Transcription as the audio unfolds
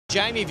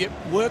Jamie, have you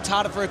worked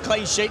harder for a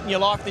clean sheet in your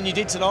life than you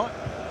did tonight?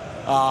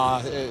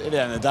 At the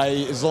end of the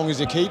day, as long as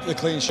you keep the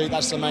clean sheet,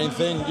 that's the main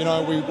thing. You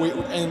know,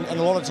 and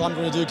a lot of times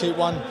when you do keep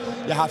one,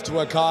 you have to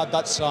work hard.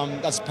 That's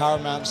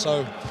paramount.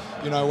 So,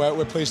 you know,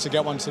 we're pleased to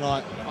get one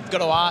tonight. I've got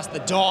to ask, the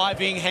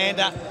diving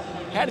hander,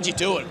 how did you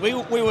do it?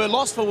 We were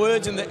lost for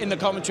words in the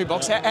commentary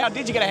box. How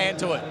did you get a hand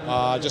to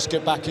it? Just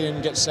get back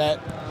in, get set,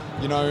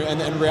 you know,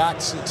 and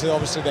react to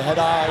obviously the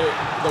header.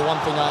 The one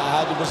thing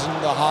I had, it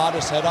wasn't the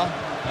hardest header.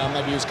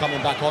 Maybe he was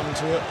coming back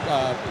onto it.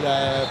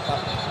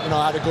 You know,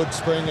 I had a good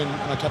spring and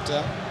I kept it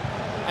out.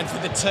 And for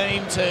the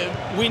team to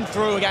win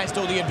through against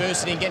all the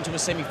adversity and get into a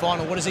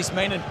semi-final, what does this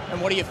mean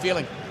and what are you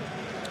feeling?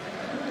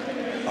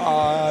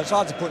 It's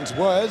hard to put into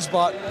words,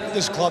 but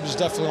this club is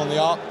definitely on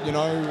the up. You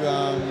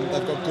know,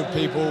 they've got good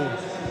people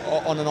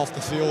on and off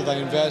the field. They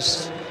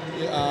invest.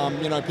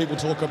 You know, people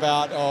talk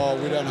about, oh,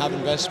 we don't have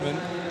investment.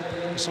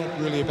 It's not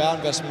really about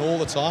investment all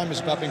the time.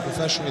 It's about being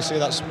professional. You see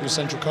that with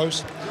Central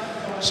Coast.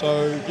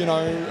 So, you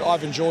know,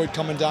 I've enjoyed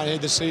coming down here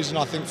this season.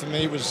 I think for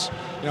me it was,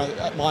 you know,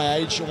 at my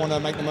age, I want to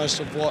make the most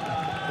of what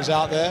is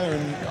out there,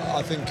 and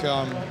I think it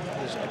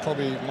was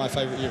probably my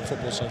favourite year of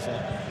football so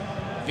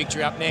far.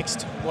 Victory up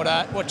next.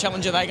 What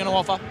challenge are they going to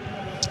offer?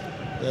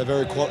 They're a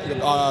very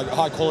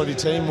high-quality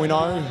team, we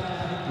know.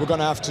 We're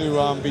going to have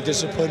to be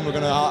disciplined. We're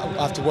going to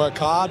have to work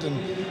hard, and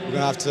we're going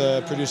to have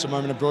to produce a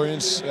moment of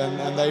brilliance,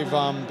 and they've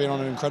been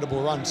on an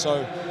incredible run.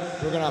 So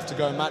we're going to have to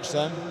go and match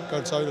them,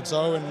 go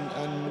toe-to-toe,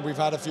 and we've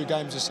had a few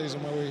games this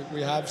season where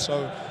we have,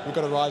 so we've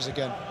got to rise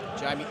again.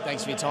 Jamie,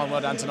 thanks for your time.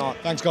 Well done tonight.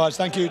 Thanks, guys.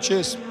 Thank you.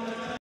 Cheers.